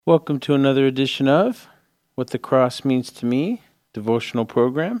Welcome to another edition of What the Cross Means to Me devotional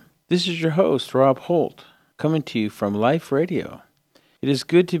program. This is your host, Rob Holt, coming to you from Life Radio. It is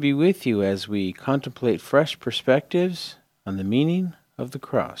good to be with you as we contemplate fresh perspectives on the meaning of the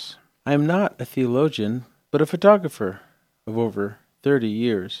cross. I am not a theologian, but a photographer of over 30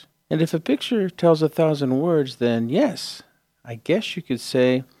 years. And if a picture tells 1,000 words, then yes, I guess you could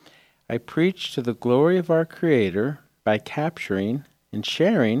say I preach to the glory of our Creator by capturing and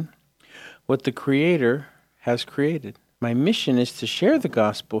sharing what the Creator has created. My mission is to share the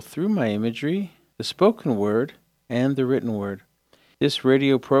gospel through my imagery, the spoken word, and the written word. This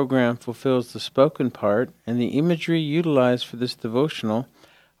radio program fulfills the spoken part, and the imagery utilized for this devotional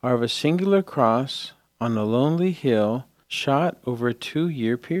are of a singular cross on a lonely hill shot over a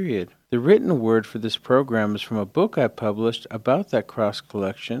 2-year period. The written word for this program is from a book I published about that cross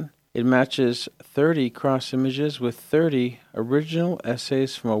collection. It matches 30 cross images with 30 original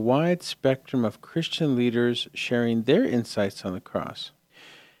essays from a wide spectrum of Christian leaders sharing their insights on the cross.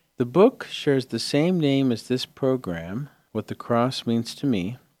 The book shares the same name as this program, What the Cross Means to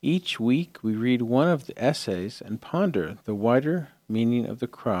Me. Each week we read one of the essays and ponder the wider meaning of the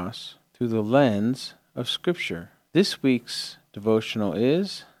cross through the lens of Scripture. This week's devotional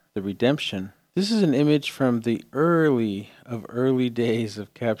is the redemption. This is an image from the early days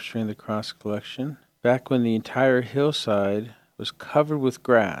of capturing the cross collection, back when the entire hillside was covered with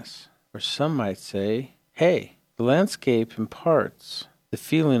grass, or some might say, hay. The landscape imparts the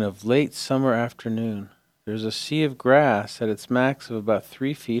feeling of late summer afternoon. There's a sea of grass at its max of about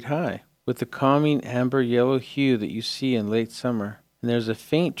 3 feet high, with the calming amber yellow hue that you see in late summer, and there's a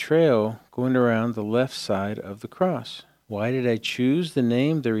faint trail going around the left side of the cross. Why did I choose the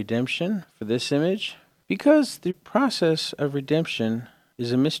name The Redemption for this image? Because the process of redemption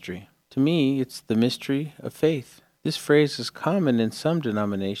is a mystery. To me, it's the mystery of faith. This phrase is common in some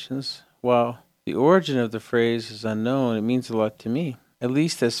denominations. While the origin of the phrase is unknown, it means a lot to me, at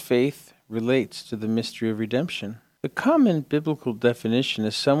least as faith relates to the mystery of redemption. The common biblical definition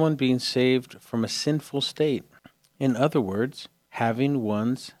is someone being saved from a sinful state. In other words, having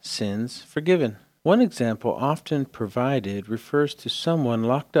one's sins forgiven. One example often provided refers to someone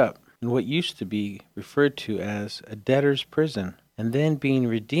locked up in what used to be referred to as a debtor's prison, and then being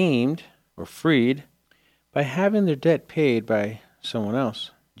redeemed or freed by having their debt paid by someone else.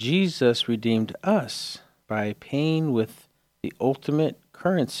 Jesus redeemed us by paying with the ultimate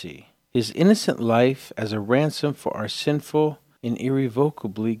currency, his innocent life as a ransom for our sinful and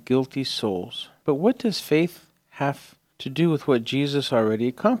irrevocably guilty souls. But what does faith have to do with what Jesus already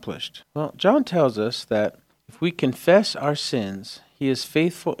accomplished? Well, John tells us that if we confess our sins, he is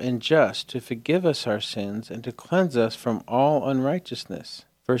faithful and just to forgive us our sins and to cleanse us from all unrighteousness.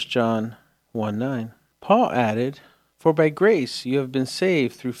 1 John 1:9. Paul added, "For by grace you have been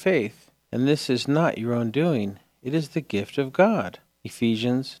saved through faith, and this is not your own doing. It is the gift of God."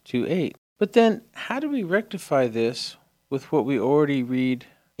 Ephesians 2:8. But then, how do we rectify this with what we already read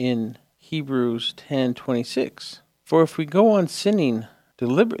in Hebrews 10:26? For if we go on sinning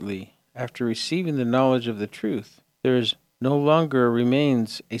deliberately after receiving the knowledge of the truth, there no longer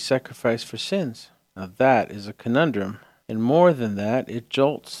remains a sacrifice for sins. Now that is a conundrum, and more than that, it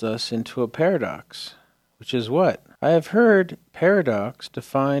jolts us into a paradox, which is what? I have heard paradox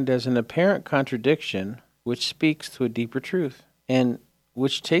defined as an apparent contradiction which speaks to a deeper truth, and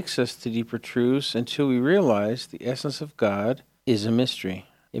which takes us to deeper truths until we realize the essence of God is a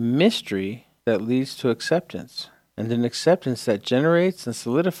mystery that leads to acceptance, and an acceptance that generates and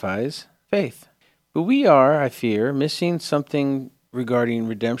solidifies faith. But we are, I fear, missing something regarding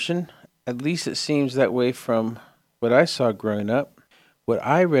redemption. At least it seems that way from what I saw growing up, what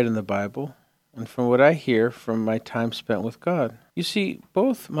I read in the Bible, and from what I hear from my time spent with God. You see,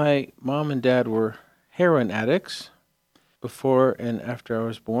 both my mom and dad were heroin addicts before and after I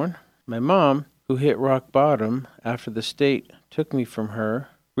was born. My mom, who hit rock bottom after the state took me from her,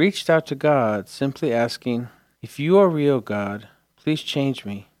 reached out to God, simply asking, "If you are real, God, please change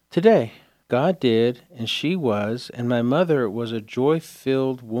me." Today, God did, and she was, and my mother was a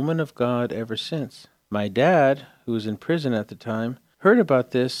joy-filled woman of God ever since. My dad, who was in prison at the time, heard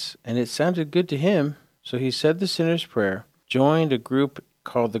about this, and it sounded good to him, so he said the sinner's prayer, joined a group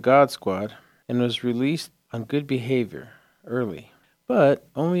called the God Squad, and was released on good behavior early. But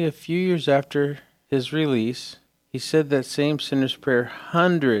only a few years after his release, he said that same sinner's prayer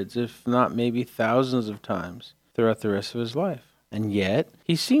hundreds, if not maybe thousands of times throughout the rest of his life. And yet,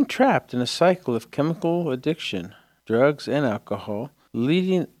 he seemed trapped in a cycle of chemical addiction, drugs and alcohol,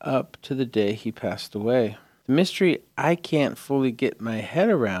 leading up to the day he passed away. The mystery I can't fully get my head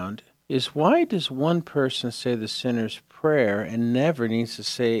around is, why does one person say the sinner's prayer and never needs to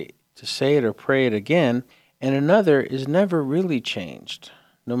say it or pray it again, and another is never really changed,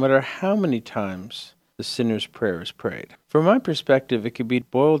 no matter how many times the sinner's prayer is prayed? From my perspective, it could be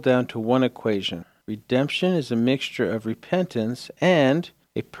boiled down to one equation. Redemption is a mixture of repentance and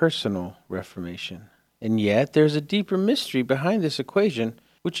a personal reformation. And yet, there's a deeper mystery behind this equation,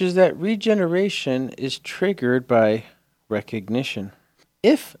 which is that regeneration is triggered by recognition.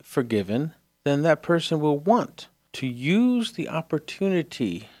 If forgiven, then that person will want to use the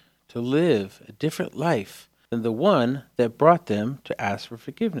opportunity to live a different life than the one that brought them to ask for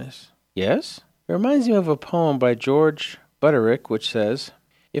forgiveness. Yes? It reminds me of a poem by George Butterick which says,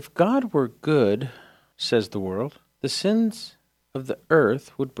 "If God were good, says the world, the sins of the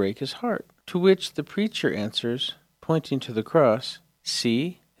earth would break his heart." To which the preacher answers, pointing to the cross,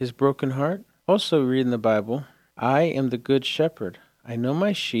 "See his broken heart?" Also read in the Bible, "I am the good shepherd. I know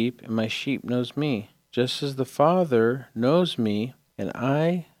my sheep, and my sheep knows me. Just as the Father knows me, and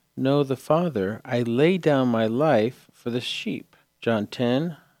I know the Father, I lay down my life for the sheep." John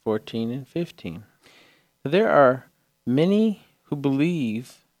 10:14 and 15. There are many who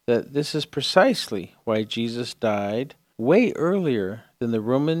believe that this is precisely why Jesus died way earlier than the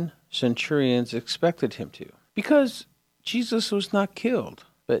Roman centurions expected him to. Because Jesus was not killed,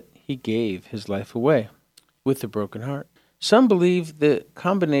 but he gave his life away with a broken heart. Some believe the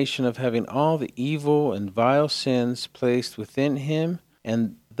combination of having all the evil and vile sins placed within him,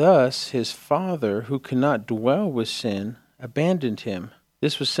 and thus his Father, who could not dwell with sin, abandoned him.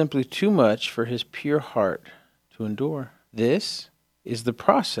 This was simply too much for his pure heart to endure. This is the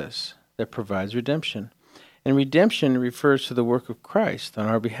process that provides redemption. And redemption refers to the work of Christ on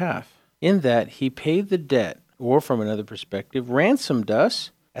our behalf, in that he paid the debt, or from another perspective, ransomed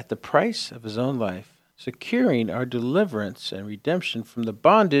us at the price of his own life, securing our deliverance and redemption from the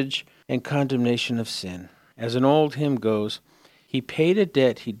bondage and condemnation of sin. As an old hymn goes, he paid a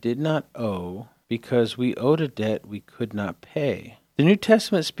debt he did not owe because we owed a debt we could not pay. The New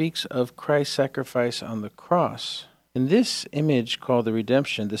Testament speaks of Christ's sacrifice on the cross. In this image called the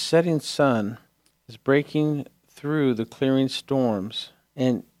redemption, the setting sun is breaking through the clearing storms,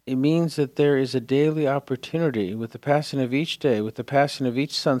 and it means that there is a daily opportunity with the passing of each day, with the passing of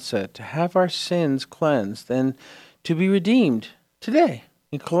each sunset, to have our sins cleansed and to be redeemed today.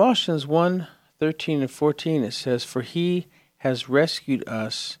 In Colossians 1:13 and 14 it says, "For he has rescued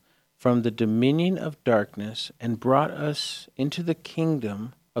us from the dominion of darkness and brought us into the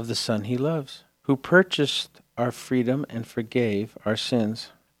kingdom of the Son he loves, who purchased our freedom and forgave our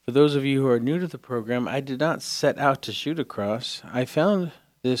sins." For those of you who are new to the program, I did not set out to shoot a cross. I found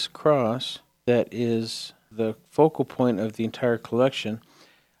this cross that is the focal point of the entire collection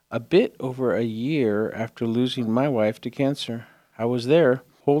a bit over a year after losing my wife to cancer. I was there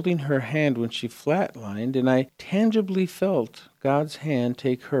holding her hand when she flatlined, and I tangibly felt God's hand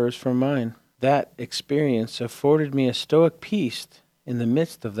take hers from mine. That experience afforded me a stoic peace in the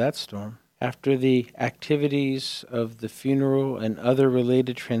midst of that storm. After the activities of the funeral and other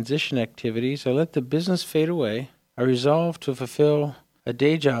related transition activities, I let the business fade away. I resolved to fulfill a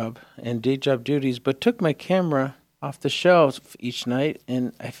day job and day job duties, but took my camera off the shelves each night,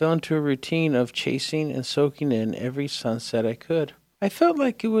 and I fell into a routine of chasing and soaking in every sunset I could. I felt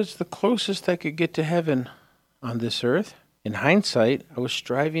like it was the closest I could get to heaven on this earth. In hindsight, I was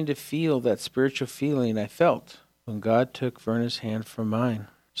striving to feel that spiritual feeling I felt when God took Verna's hand from mine.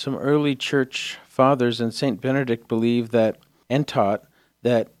 Some early church fathers and St. Benedict believed that and taught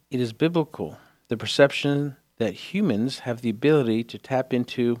that it is biblical, the perception that humans have the ability to tap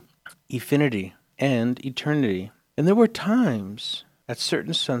into infinity and eternity. And there were times at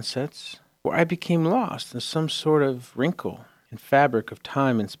certain sunsets where I became lost in some sort of wrinkle and fabric of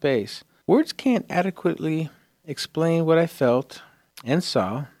time and space. Words can't adequately explain what I felt and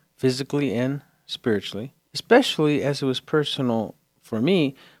saw, physically and spiritually, especially as it was personal for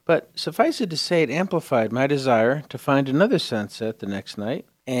me, but suffice it to say it amplified my desire to find another sunset the next night,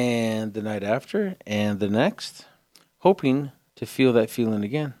 and the night after, and the next, hoping to feel that feeling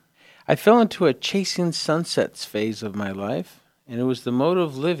again. I fell into a chasing sunsets phase of my life, and it was the mode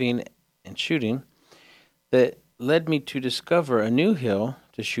of living and shooting that led me to discover a new hill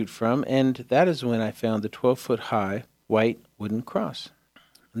to shoot from, and that is when I found the 12-foot-high white wooden cross.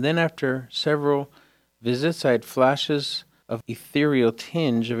 And then after several visits, I had flashes of ethereal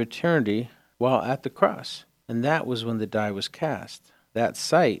tinge of eternity while at the cross, and that was when the die was cast. That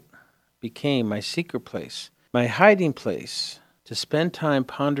site became my secret place, my hiding place, to spend time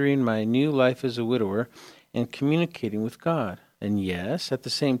pondering my new life as a widower and communicating with God. And at the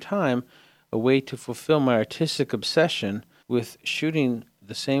same time, a way to fulfill my artistic obsession with shooting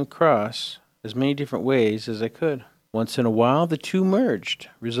the same cross as many different ways as I could. Once in a while, the two merged,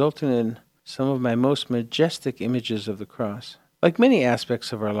 resulting in some of my most majestic images of the cross. Like many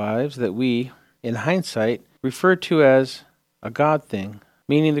aspects of our lives that we, in hindsight, refer to as a God thing,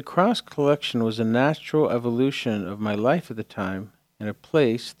 meaning the cross collection was a natural evolution of my life at the time and a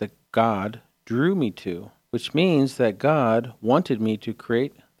place that God drew me to, which means that God wanted me to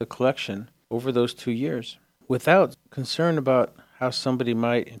create the collection over those 2 years without concern about how somebody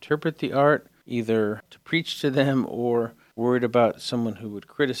might interpret the art, either to preach to them or worried about someone who would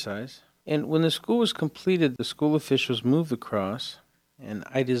criticize. And when the school was completed, the school officials moved the cross, and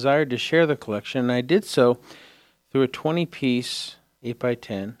I desired to share the collection, and I did so through a 20-piece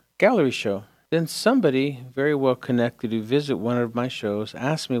 8x10 gallery show. Then somebody very well connected who visited one of my shows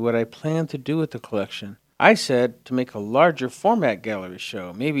asked me what I planned to do with the collection. I said to make a larger format gallery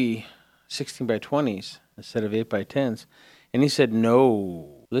show, maybe 16x20s instead of 8x10s. And he said,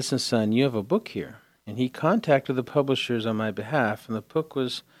 "No, listen, son, you have a book here." And he contacted the publishers on my behalf, and the book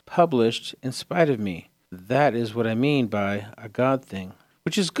was published in spite of me. That is what I mean by a God thing,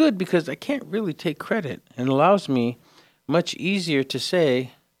 which is good because I can't really take credit and allows me much easier to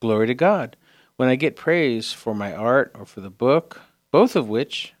say, glory to God, when I get praise for my art or for the book, both of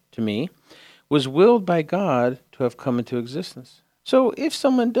which, to me, was willed by God to have come into existence. So if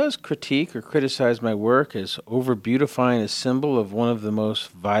someone does critique or criticize my work as over-beautifying a symbol of one of the most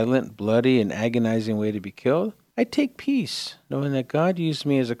violent, bloody, and agonizing way to be killed, I take peace, knowing that God used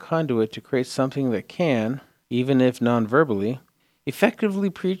me as a conduit to create something that can, even if non-verbally, effectively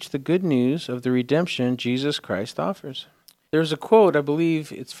preach the good news of the redemption Jesus Christ offers. There's a quote, I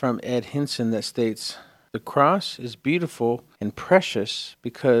believe it's from Ed Hinson, that states, "The cross is beautiful and precious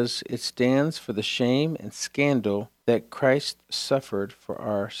because it stands for the shame and scandal that Christ suffered for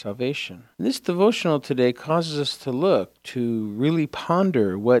our salvation." This devotional today causes us to look, to really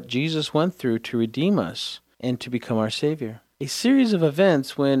ponder what Jesus went through to redeem us and to become our Savior. A series of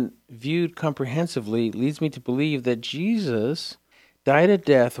events, when viewed comprehensively, leads me to believe that Jesus died a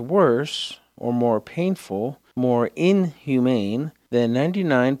death worse or more painful, more inhumane than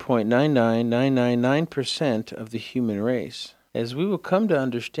 99.99999% of the human race. As we will come to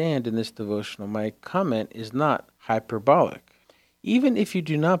understand in this devotional, my comment is not hyperbolic. Even if you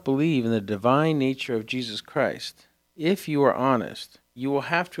do not believe in the divine nature of Jesus Christ, if you are honest, you will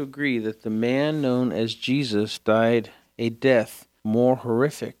have to agree that the man known as Jesus died a death more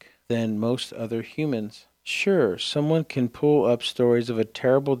horrific than most other humans. Sure, someone can pull up stories of a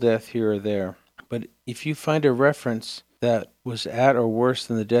terrible death here or there, but if you find a reference that was at or worse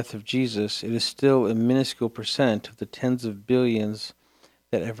than the death of Jesus, it is still a minuscule percent of the tens of billions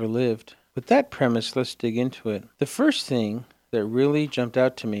that ever lived. With that premise, let's dig into it. The first thing that really jumped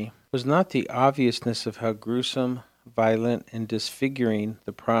out to me was not the obviousness of how gruesome, violent, and disfiguring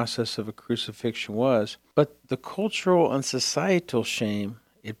the process of a crucifixion was, but the cultural and societal shame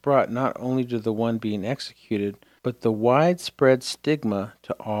it brought not only to the one being executed, but the widespread stigma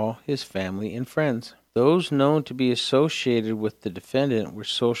to all his family and friends. Those known to be associated with the defendant were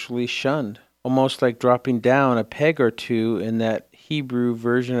socially shunned, almost like dropping down a peg or two in that Hebrew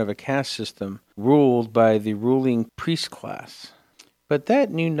version of a caste system ruled by the ruling priest class. But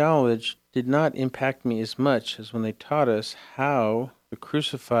that new knowledge did not impact me as much as when they taught us how the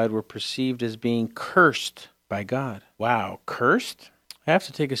crucified were perceived as being cursed by God. Wow, cursed? I have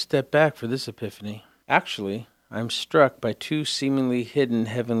to take a step back for this epiphany. Actually, I'm struck by two seemingly hidden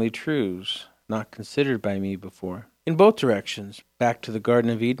heavenly truths not considered by me before, in both directions, back to the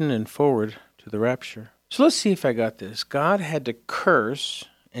Garden of Eden and forward to the rapture. So let's see if I got this. God had to curse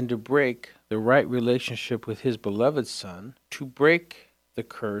and to break the right relationship with his beloved Son to break the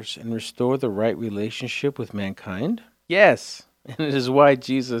curse and restore the right relationship with mankind? Yes, and it is why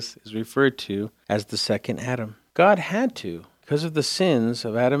Jesus is referred to as the second Adam. God had to, because of the sins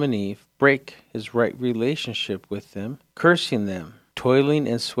of Adam and Eve, break his right relationship with them, cursing them, toiling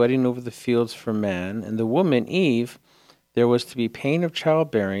and sweating over the fields for man, and the woman, Eve, there was to be pain of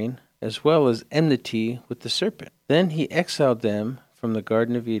childbearing, as well as enmity with the serpent. Then he exiled them from the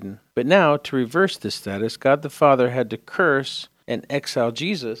Garden of Eden. But now, to reverse this status, God the Father had to curse and exile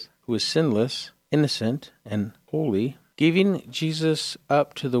Jesus, who was sinless, innocent, and holy, giving Jesus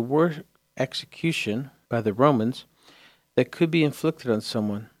up to the worst execution by the Romans that could be inflicted on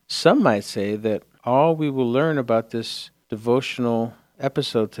someone. Some might say that all we will learn about this devotional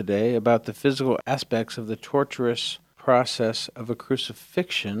episode today, about the physical aspects of the torturous process of a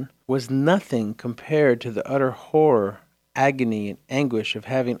crucifixion, was nothing compared to the utter horror, agony, and anguish of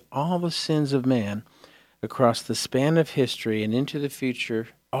having all the sins of man across the span of history and into the future,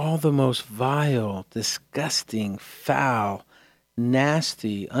 all the most vile, disgusting, foul,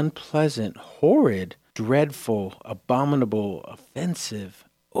 nasty, unpleasant, horrid, dreadful, abominable, offensive,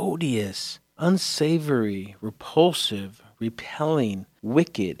 odious, unsavory, repulsive, repelling,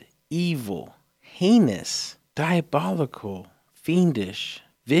 wicked, evil, heinous, diabolical, fiendish,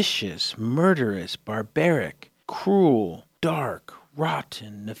 vicious, murderous, barbaric, cruel, dark,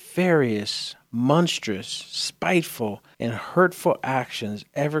 rotten, nefarious, monstrous, spiteful, and hurtful actions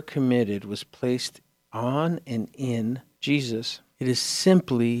ever committed was placed on and in Jesus. It is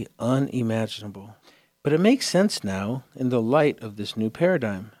simply unimaginable. But it makes sense now in the light of this new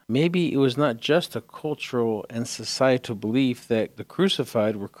paradigm. Maybe it was not just a cultural and societal belief that the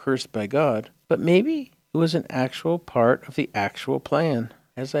crucified were cursed by God, but maybe it was an actual part of the actual plan.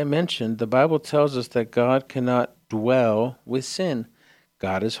 As I mentioned, the Bible tells us that God cannot dwell with sin.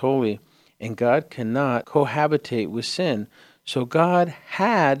 God is holy, and God cannot cohabitate with sin. So God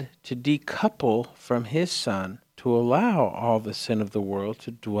had to decouple from his Son to allow all the sin of the world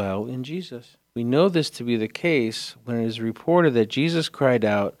to dwell in Jesus. We know this to be the case when it is reported that Jesus cried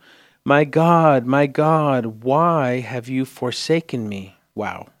out, my God, why have you forsaken me?"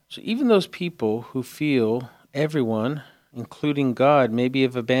 Wow. So even those people who feel everyone, including God, maybe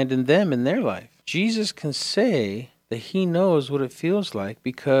have abandoned them in their life, Jesus can say that he knows what it feels like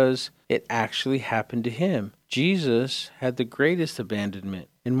because it actually happened to him. Jesus had the greatest abandonment,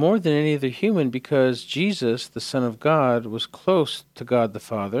 and more than any other human, because Jesus, the Son of God, was close to God the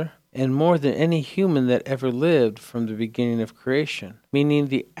Father, and more than any human that ever lived from the beginning of creation, meaning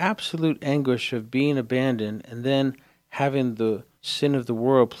the absolute anguish of being abandoned and then having the sin of the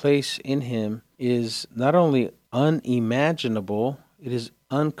world placed in him is not only unimaginable, it is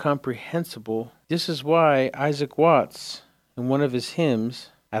incomprehensible. This is why Isaac Watts, in one of his hymns,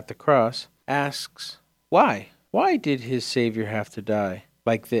 At the Cross, asks, why? Why did his Savior have to die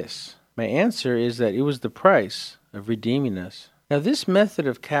like this? My answer is that it was the price of redeeming us. Now, this method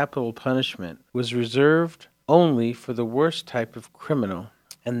of capital punishment was reserved only for the worst type of criminal,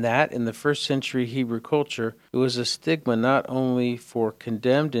 and that in the first century Hebrew culture, it was a stigma not only for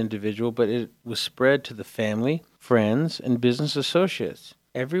condemned individual, but it was spread to the family, friends, and business associates,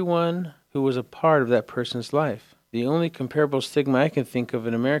 everyone who was a part of that person's life. The only comparable stigma I can think of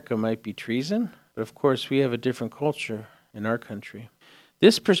in America might be treason, but of course we have a different culture in our country.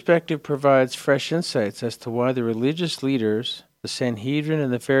 This perspective provides fresh insights as to why the religious leaders, the Sanhedrin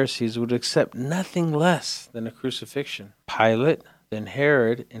and the Pharisees, would accept nothing less than a crucifixion. Pilate, then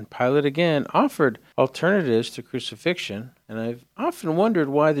Herod, and Pilate again offered alternatives to crucifixion, and I've often wondered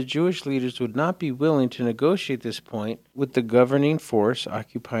why the Jewish leaders would not be willing to negotiate this point with the governing force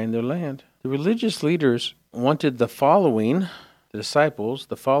occupying their land. The religious leaders wanted the following, the disciples,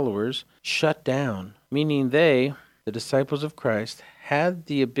 the followers, shut down, meaning they, the disciples of Christ, had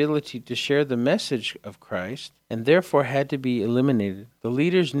the ability to share the message of Christ and therefore had to be eliminated. The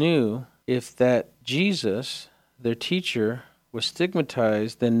leaders knew if that Jesus, their teacher, was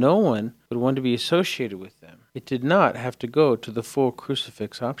stigmatized, then no one would want to be associated with them. It did not have to go to the full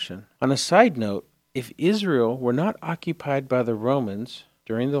crucifix option. On a side note, if Israel were not occupied by the Romans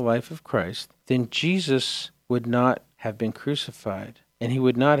during the life of Christ, then Jesus would not have been crucified, and he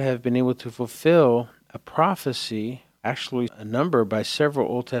would not have been able to fulfill a prophecy, actually a number by several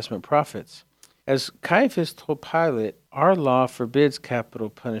Old Testament prophets. As Caiaphas told Pilate, our law forbids capital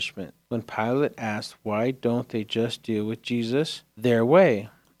punishment. When Pilate asked, why don't they just deal with Jesus their way?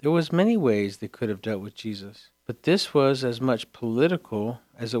 There was many ways they could have dealt with Jesus, but this was as much political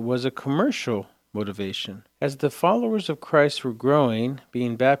as it was a commercial motivation. As the followers of Christ were growing,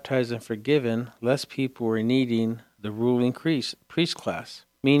 being baptized and forgiven, less people were needing the ruling priest class,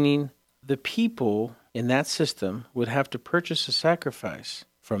 meaning the people in that system would have to purchase a sacrifice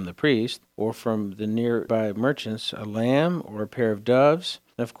from the priest or from the nearby merchants, a lamb or a pair of doves.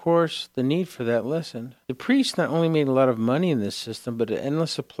 And of course, the need for that lessened. The priest not only made a lot of money in this system, but an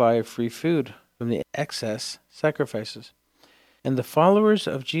endless supply of free food from the excess sacrifices. And the followers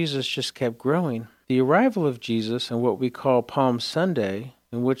of Jesus just kept growing. The arrival of Jesus on what we call Palm Sunday,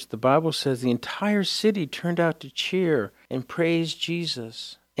 in which the Bible says the entire city turned out to cheer and praise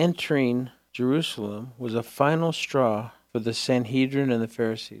Jesus, entering Jerusalem, was a final straw for the Sanhedrin and the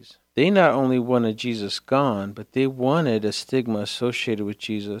Pharisees. They not only wanted Jesus gone, but they wanted a stigma associated with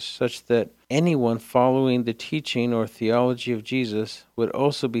Jesus, such that anyone following the teaching or theology of Jesus would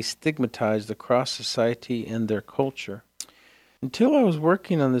also be stigmatized across society and their culture. Until I was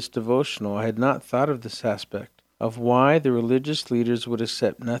working on this devotional, I had not thought of this aspect of why the religious leaders would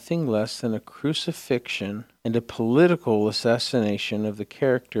accept nothing less than a crucifixion and a political assassination of the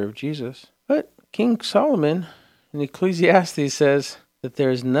character of Jesus. But King Solomon in Ecclesiastes says that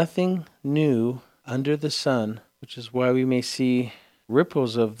there is nothing new under the sun. which is why we may see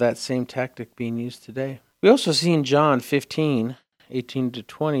ripples of that same tactic being used today. We also see in John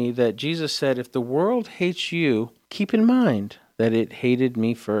 15:18-20, that Jesus said, "If the world hates you, keep in mind that it hated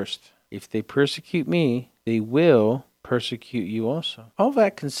me first. If they persecute me, they will persecute you also." All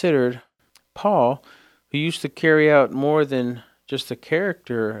that considered, Paul, who used to carry out more than just a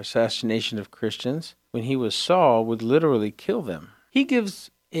character assassination of Christians, when he was Saul, would literally kill them. He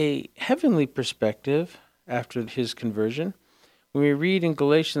gives a heavenly perspective after his conversion. When we read in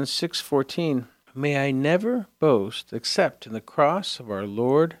Galatians 6:14, "May I never boast except in the cross of our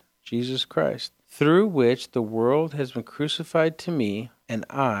Lord Jesus Christ, through which the world has been crucified to me, and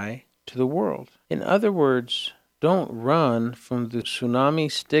I to the world." In other words, don't run from the tsunami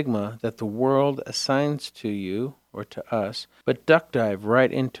stigma that the world assigns to you or to us, but duck dive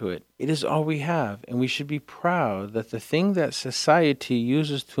right into it. It is all we have, and we should be proud that the thing that society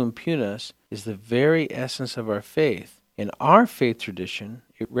uses to impugn us is the very essence of our faith. In our faith tradition,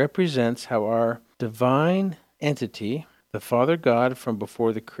 it represents how our divine entity, the Father God from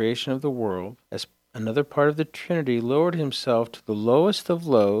before the creation of the world, as another part of the Trinity, lowered himself to the lowest of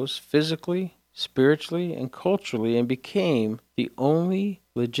lows, physically, spiritually, and culturally, and became the only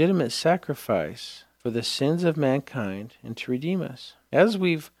legitimate sacrifice for the sins of mankind and to redeem us. As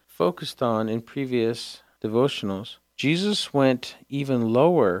we've focused on in previous devotionals, Jesus went even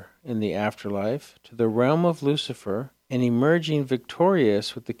lower in the afterlife to the realm of Lucifer and emerging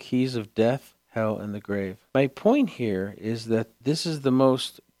victorious with the keys of death, hell, and the grave. My point here is that this is the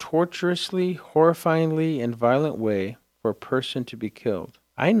most torturously, horrifyingly, and violent way for a person to be killed.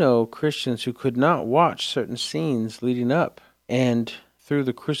 I know Christians who could not watch certain scenes leading up and through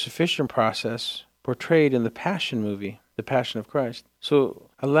the crucifixion process portrayed in the Passion movie, The Passion of Christ. So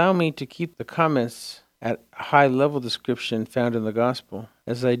allow me to keep the comments at a high-level description found in the Gospel.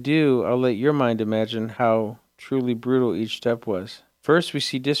 As I do, I'll let your mind imagine how truly brutal each step was. First, we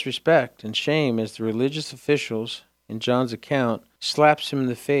see disrespect and shame as the religious officials, in John's account, slaps him in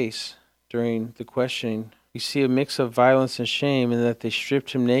the face during the questioning. We see a mix of violence and shame in that they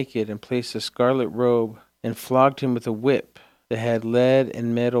stripped him naked and placed a scarlet robe and flogged him with a whip that had lead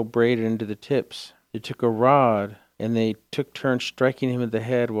and metal braided into the tips. They took a rod and they took turns striking him in the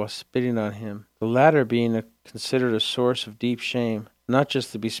head while spitting on him, the latter being considered a source of deep shame, not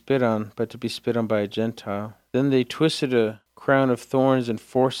just to be spit on, but to be spit on by a Gentile. Then they twisted a crown of thorns and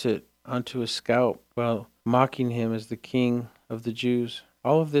forced it onto his scalp while mocking him as the king of the Jews.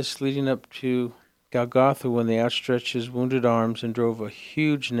 All of this leading up to Golgotha, when they outstretched his wounded arms and drove a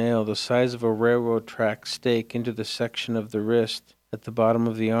huge nail the size of a railroad track stake into the section of the wrist at the bottom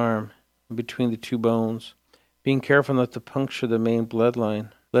of the arm and between the two bones, being careful not to puncture the main bloodline,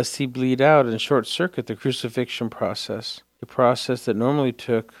 lest he bleed out and short-circuit the crucifixion process, a process that normally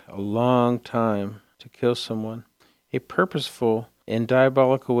took a long time to kill someone, a purposeful and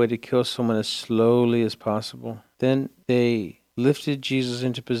diabolical way to kill someone as slowly as possible. Then they lifted Jesus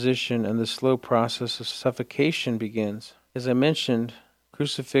into position, and the slow process of suffocation begins. As I mentioned,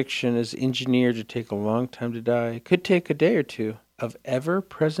 crucifixion is engineered to take a long time to die. It could take a day or two of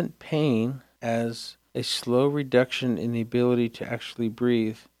ever-present pain as a slow reduction in the ability to actually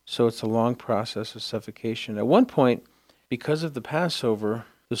breathe. So it's a long process of suffocation. At one point, because of the Passover,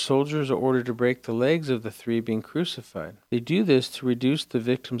 the soldiers are ordered to break the legs of the three being crucified. They do this to reduce the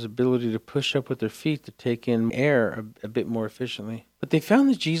victim's ability to push up with their feet to take in air a bit more efficiently. But they found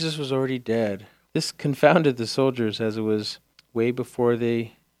that Jesus was already dead. This confounded the soldiers, as it was way before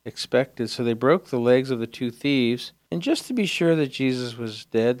they expected. So they broke the legs of the two thieves, and just to be sure that Jesus was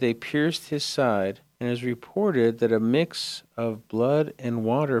dead, they pierced his side, and it is reported that a mix of blood and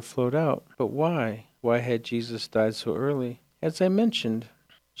water flowed out. But why? Why had Jesus died so early? As I mentioned,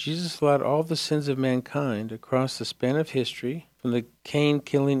 Jesus allowed all the sins of mankind across the span of history, from the Cain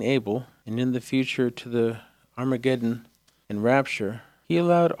killing Abel, and in the future to the Armageddon and rapture. He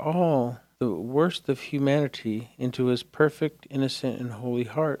allowed all the worst of humanity into his perfect, innocent, and holy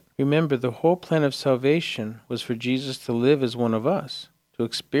heart. Remember, the whole plan of salvation was for Jesus to live as one of us, to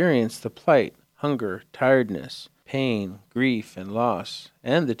experience the plight, hunger, tiredness, pain, grief, and loss,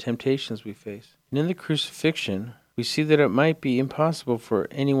 and the temptations we face. And in the crucifixion, we see that it might be impossible for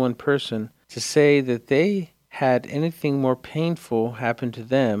any one person to say that they had anything more painful happen to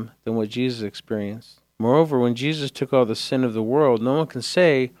them than what Jesus experienced. Moreover, when Jesus took all the sin of the world, no one can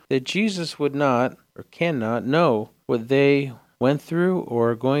say that Jesus would not or cannot know what they went through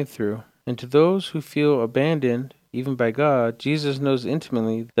or are going through. And to those who feel abandoned, even by God, Jesus knows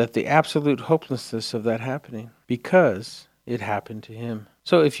intimately that the absolute hopelessness of that happening, because it happened to him.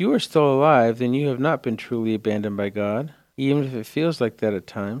 So if you are still alive, then you have not been truly abandoned by God, even if it feels like that at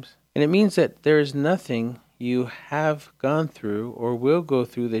times. And it means that there is nothing you have gone through or will go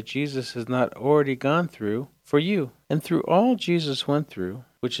through that Jesus has not already gone through for you. And through all Jesus went through,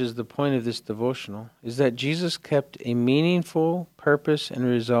 which is the point of this devotional, is that Jesus kept a meaningful purpose and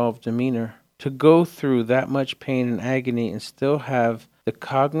resolved demeanor. To go through that much pain and agony and still have the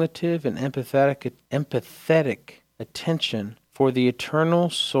cognitive and empathetic attention for the eternal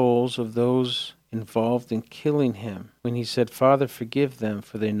souls of those involved in killing him, when he said, Father, forgive them,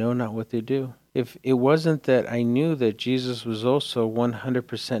 for they know not what they do. If it wasn't that I knew that Jesus was also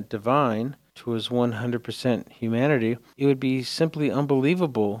 100% divine to his 100% humanity, it would be simply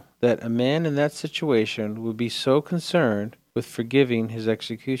unbelievable that a man in that situation would be so concerned with forgiving his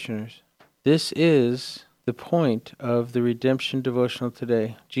executioners. This is the point of the redemption devotional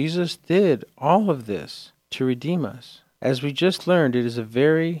today. Jesus did all of this to redeem us. As we just learned, it is a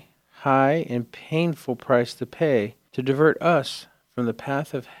very high and painful price to pay to divert us from the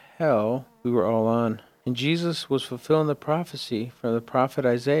path of hell we were all on. And Jesus was fulfilling the prophecy from the prophet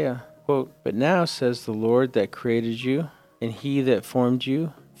Isaiah. Quote, But now, says the Lord that created you, and he that formed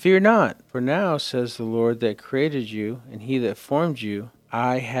you, fear not, for now, says the Lord that created you, and he that formed you,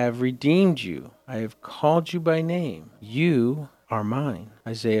 I have redeemed you. I have called you by name. You are mine.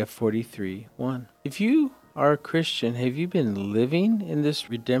 Isaiah 43:1. If you are a Christian, have you been living in this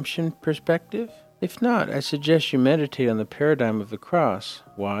redemption perspective? If not, I suggest you meditate on the paradigm of the cross.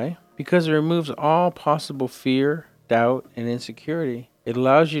 Why? Because it removes all possible fear, doubt, and insecurity. It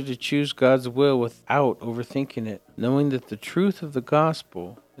allows you to choose God's will without overthinking it, knowing that the truth of the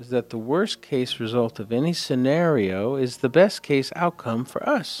gospel is that the worst case result of any scenario is the best case outcome for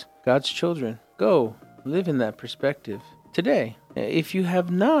us, God's children. Go, live in that perspective today. If you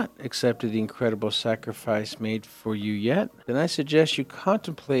have not accepted the incredible sacrifice made for you yet, then I suggest you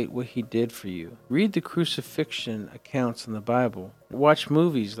contemplate what he did for you. Read the crucifixion accounts in the Bible. Watch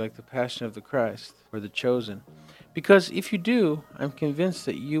movies like The Passion of the Christ or The Chosen. Because if you do, I'm convinced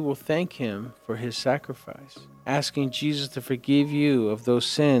that you will thank him for his sacrifice, asking Jesus to forgive you of those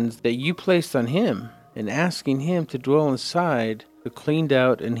sins that you placed on him, and asking him to dwell inside the cleaned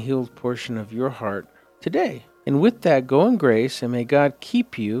out and healed portion of your heart today. And with that, go in grace, and may God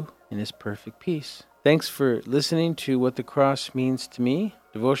keep you in his perfect peace. Thanks for listening to What the Cross Means to Me,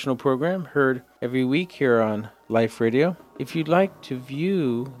 devotional program heard every week here on Life Radio. If you'd like to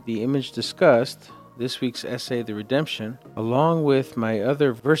view the image discussed, this week's essay, The Redemption, along with my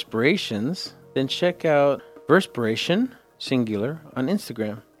other verspirations, then check out Verspiration, singular, on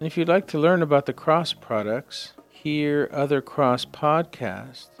Instagram. And if you'd like to learn about the Cross products, hear other Cross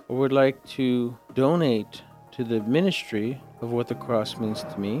podcasts, or would like to donate to the ministry of What the Cross Means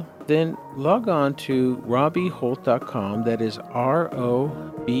to Me, then log on to robbieholt.com. That is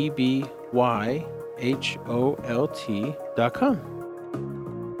ROBBYHOLT.com.